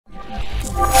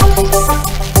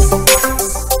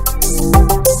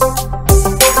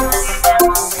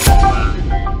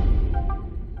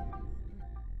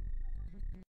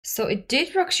it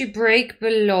did actually break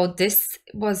below. This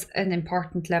was an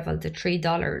important level, the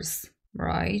 $3,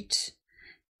 right?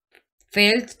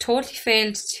 Totally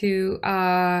failed to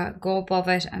go above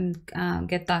it and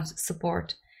get that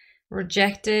support.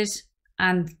 Rejected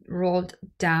and rolled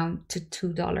down to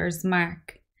 $2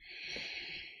 mark.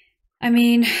 I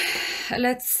mean,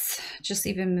 let's just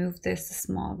even move this a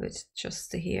small bit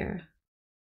just to here,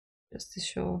 just to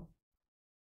show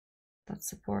that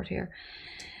support here.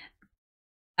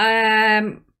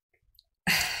 I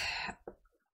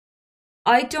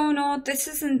don't know. This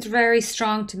isn't very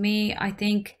strong to me. I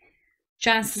think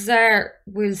chances are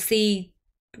we'll see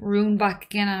RUNE back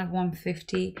again at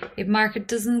 150. If market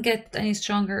doesn't get any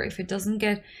stronger, if it doesn't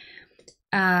get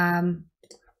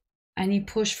any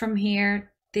push from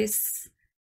here, this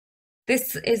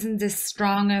isn't the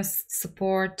strongest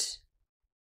support.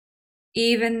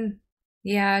 Even,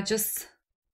 yeah, just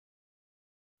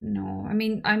no. I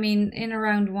mean in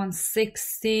around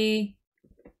 160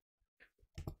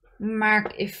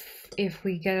 mark. If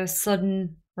we get a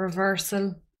sudden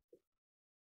reversal,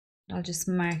 I'll just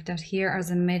mark that here as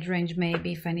a mid-range,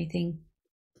 maybe, if anything,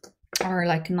 or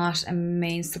like not a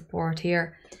main support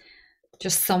here,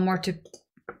 just somewhere to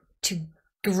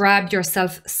grab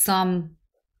yourself some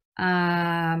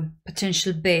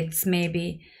potential bids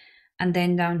maybe. And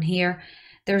then down here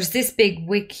there's this big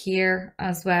wick here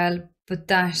as well, but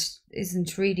that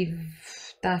isn't really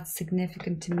that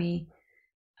significant to me.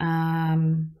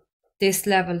 This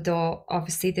level though,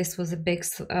 obviously this was a big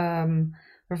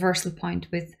reversal point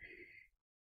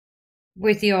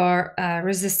with your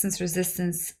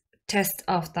resistance test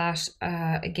of that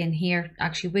again here,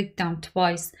 actually wicked down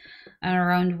twice and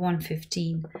around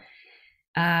 115.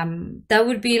 That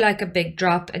would be like a big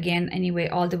drop again anyway,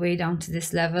 all the way down to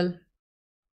this level.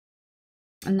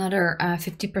 Another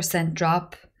 50%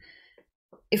 drop.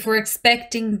 If we're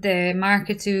expecting the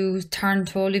market to turn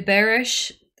totally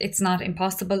bearish, it's not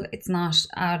impossible, it's not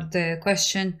out of the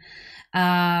question.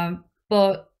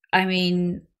 But I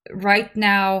mean, right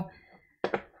now,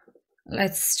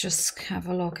 let's just have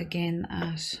a look again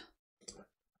at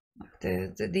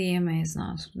the EMA is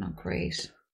not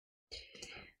great,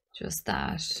 just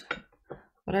that.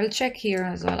 But I'll check here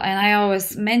as well, and I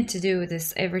always meant to do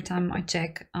this every time I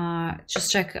check,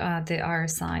 just check the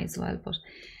RSI as well. But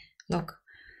look,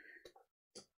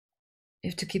 you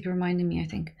have to keep reminding me, I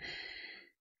think.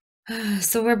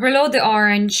 So we're below the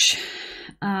orange.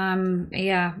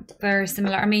 Yeah, very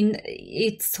similar. I mean,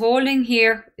 it's holding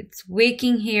here, it's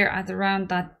waking here at around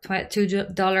that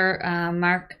 $2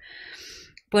 mark,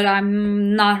 but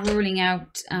I'm not ruling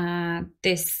out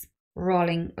this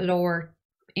rolling lower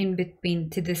in between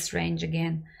to this range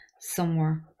again,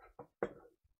 somewhere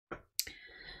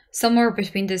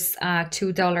between this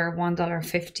 $2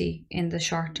 $1.50 in the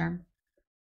short term.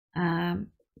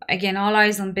 Again, all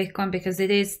eyes on Bitcoin, because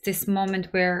it is this moment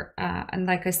where and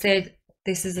like I said,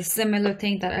 this is a similar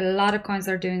thing that a lot of coins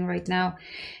are doing right now,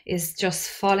 is just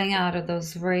falling out of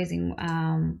those rising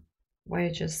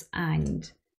wedges and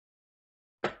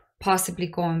possibly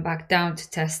going back down to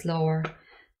test lower,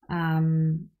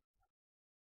 down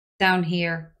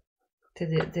here to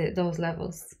those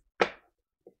levels,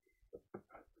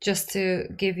 just to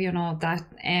give you know that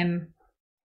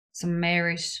some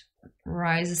merit,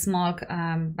 rise, a small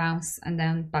bounce, and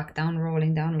then back down,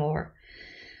 rolling down lower.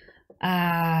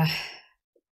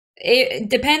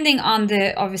 Depending on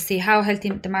the obviously how healthy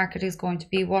the market is going to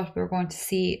be, what we're going to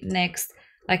see next.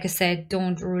 Like I said,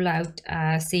 don't rule out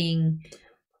seeing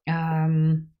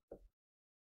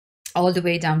all the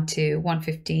way down to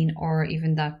 115 or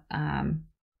even that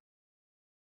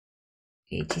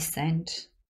 80 cent.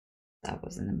 That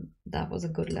was a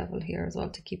good level here as well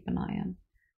to keep an eye on.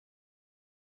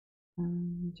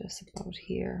 Just about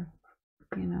here,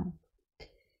 you know.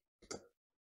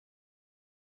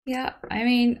 Yeah, I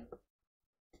mean,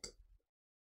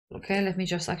 okay, let me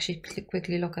just actually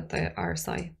quickly look at the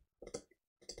RSI.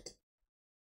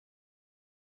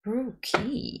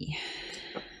 Okay,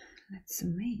 let's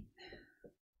zoom.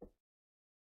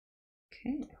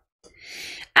 Okay,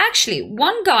 actually,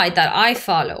 one guy that I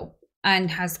follow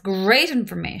and has great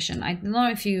information, I don't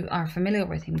know if you are familiar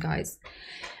with him, guys,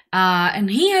 and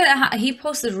he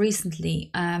posted recently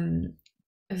a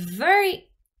very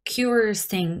curious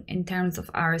thing in terms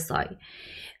of RSI.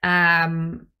 I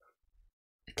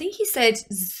think he said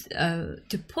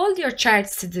to pull your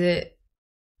charts to the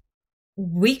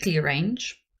weekly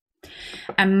range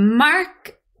and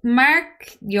mark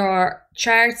your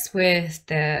charts with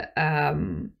the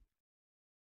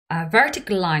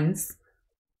vertical lines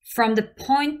from the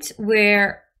point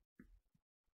where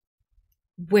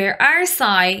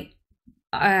RSI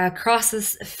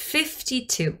crosses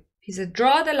 52. He said,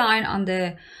 draw the line on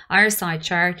the RSI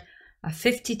chart at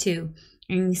 52.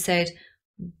 And he said,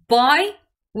 buy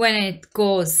when it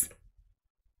goes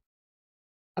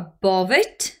above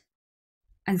it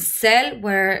and sell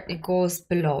where it goes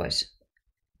below it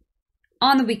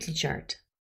on the weekly chart.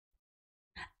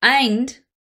 And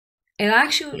it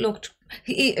actually looked,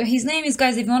 his name is,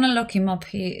 guys, if you want to look him up,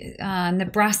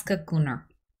 NebraskaGooner.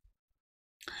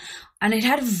 And it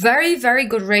had a very, very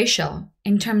good ratio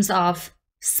in terms of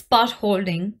spot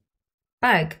holding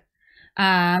bag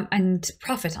and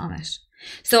profit on it.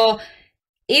 So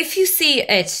if you see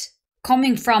it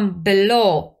coming from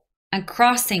below and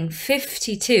crossing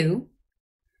 52,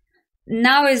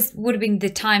 now would have been the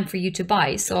time for you to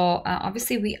buy. So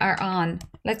obviously we are on,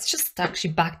 let's just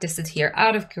actually backtest it here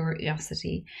out of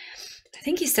curiosity. I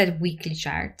think he said weekly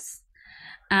charts,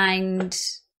 and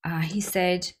he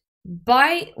said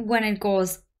buy when it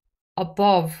goes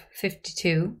above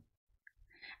 52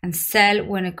 and sell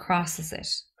when it crosses it.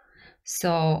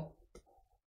 So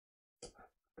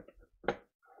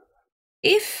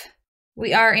if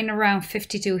we are in around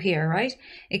 52 here, right?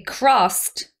 It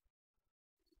crossed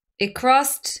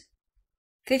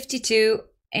 52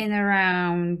 in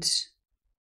around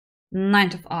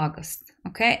 9th of August,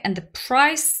 okay? And the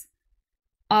price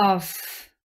of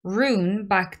RUNE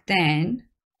back then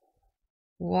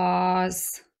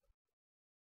was,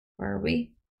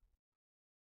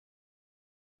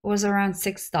 was around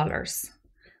 $6.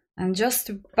 And just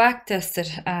to backtest it,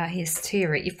 his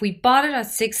theory, if we bought it at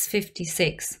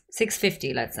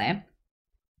 650, let's say,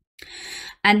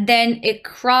 and then it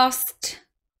crossed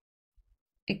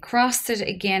it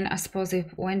again, I suppose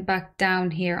it went back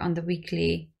down here on the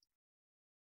weekly.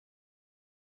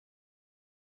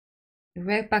 It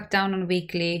went back down on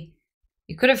weekly.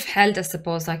 You could have held, I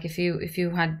suppose, like if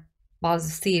you had balls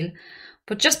of steel,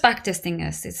 but just backtesting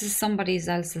this is somebody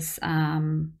else's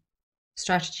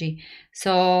strategy.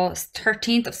 So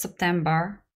 13th of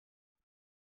September,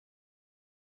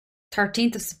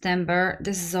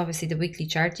 this is obviously the weekly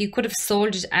chart. You could have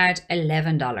sold it at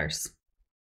 $11.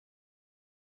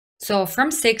 So from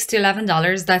 $6 to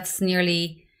 $11, that's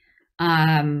nearly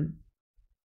well,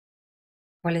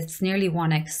 it's nearly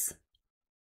 1x.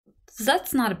 So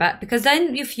that's not bad, because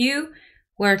then if you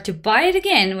were to buy it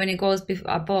again when it goes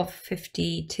above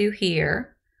 52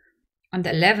 here on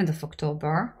the 11th of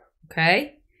October,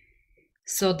 okay,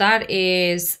 so that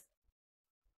is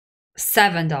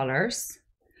 $7,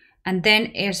 and then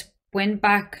it went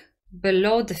back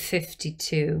below the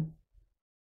 52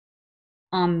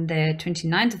 on the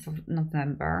 29th of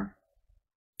November,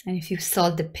 and if you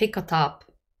sold the pick a top,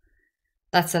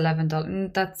 that's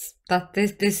 $11.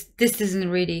 This doesn't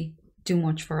really do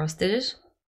much for us, did it?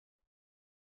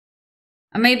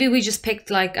 And maybe we just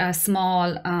picked like a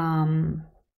small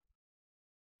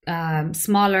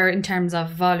smaller in terms of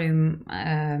volume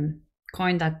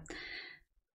coin that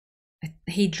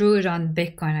he drew it on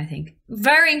Bitcoin, I think.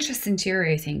 Very interesting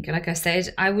theory, I think. Like I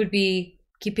said, I would be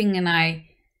keeping an eye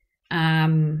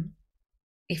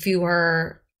if you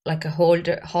were like a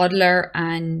hodler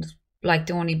and like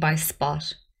to only buy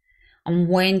spot, on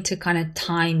when to kind of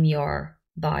time your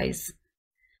buys.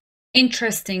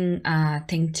 Interesting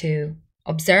thing to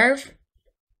observe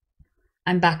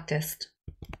and backtest.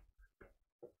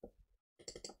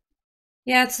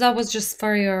 Yeah, so that was just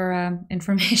for your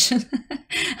information.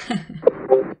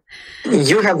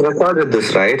 You have recorded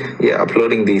this, right? Yeah,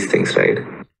 uploading these things, right?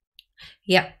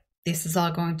 Yeah, this is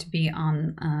all going to be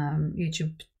on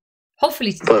YouTube,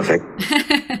 hopefully today. Perfect.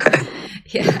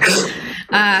 Yeah.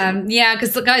 Yeah,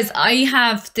 because guys, I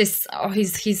have this,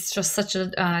 he's just such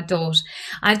a dote.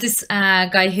 I have this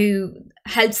guy who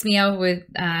helps me out with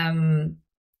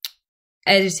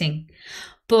editing,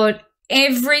 but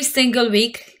every single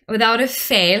week, without a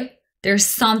fail, there's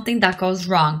something that goes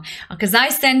wrong, because I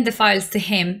send the files to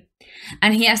him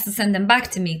and he has to send them back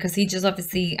to me, because he just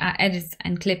obviously edits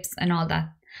and clips and all that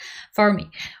for me.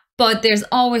 But there's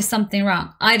always something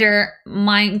wrong. Either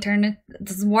my internet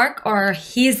doesn't work, or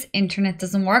his internet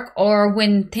doesn't work, or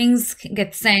when things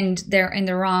get sent, they're in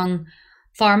the wrong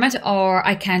format, or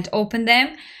I can't open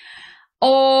them,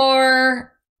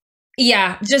 or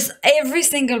yeah, just every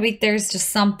single week there's just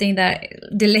something that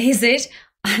delays it.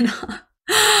 And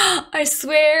I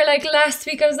swear, like last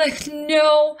week I was like,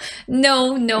 no,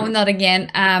 not again.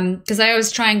 Because I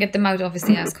always try and get them out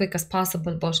obviously as quick as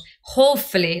possible, but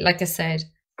hopefully, like I said,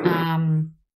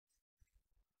 I'll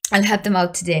have them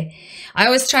out today. I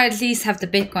always try at least have the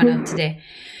Bitcoin out today.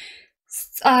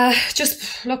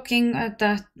 Just looking at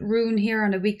that RUNE here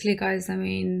on a weekly, guys, I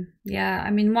mean, yeah, I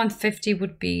mean 150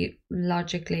 would be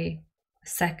logically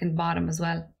second bottom as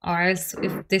well, or else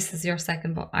if this is your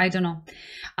second bottom, I don't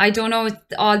know. It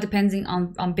all depending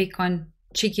on Bitcoin.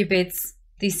 Cheeky bits,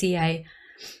 DCA.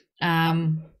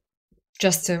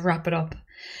 Just to wrap it up,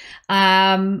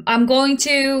 I'm going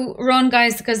to run,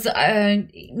 guys, because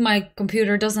my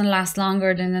computer doesn't last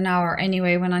longer than an hour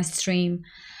anyway when I stream,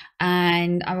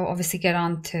 and I will obviously get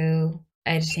on to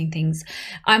editing things.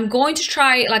 I'm going to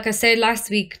try, like I said last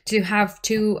week, to have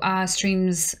 2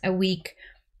 streams a week.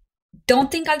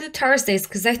 Don't think I'll do Thursdays,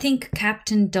 because I think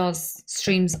Captain does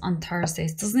streams on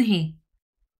Thursdays, doesn't he?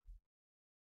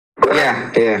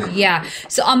 Yeah.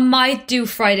 So I might do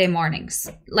Friday mornings,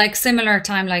 like similar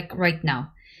time, like right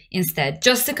now, instead,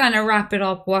 just to kind of wrap it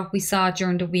up what we saw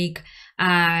during the week.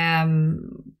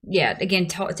 Yeah, again,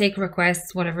 take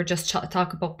requests, whatever, just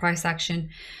talk about price action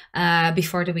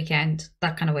before the weekend,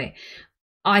 that kind of way.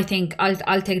 I think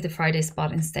I'll take the Friday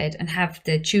spot instead and have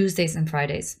the Tuesdays and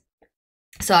Fridays.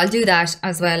 So I'll do that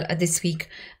as well this week.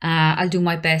 I'll do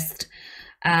my best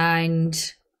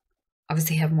and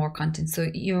obviously have more content, so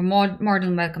you're more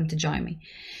than welcome to join me.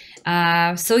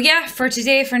 So yeah, for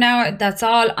today, for now, that's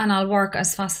all, and I'll work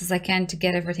as fast as I can to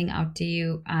get everything out to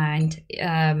you. And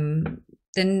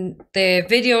then the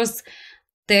videos,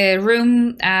 the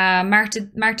room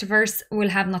Martiverse will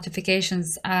have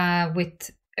notifications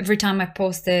with every time I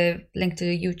post the link to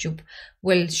the YouTube,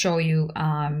 will show you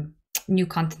new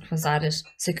content was added,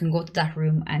 so you can go to that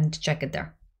room and check it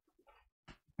there.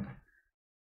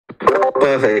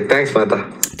 Perfect. Thanks,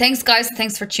 Martha. Thanks, guys.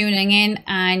 Thanks for tuning in,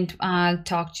 and I'll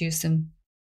talk to you soon.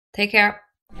 Take care.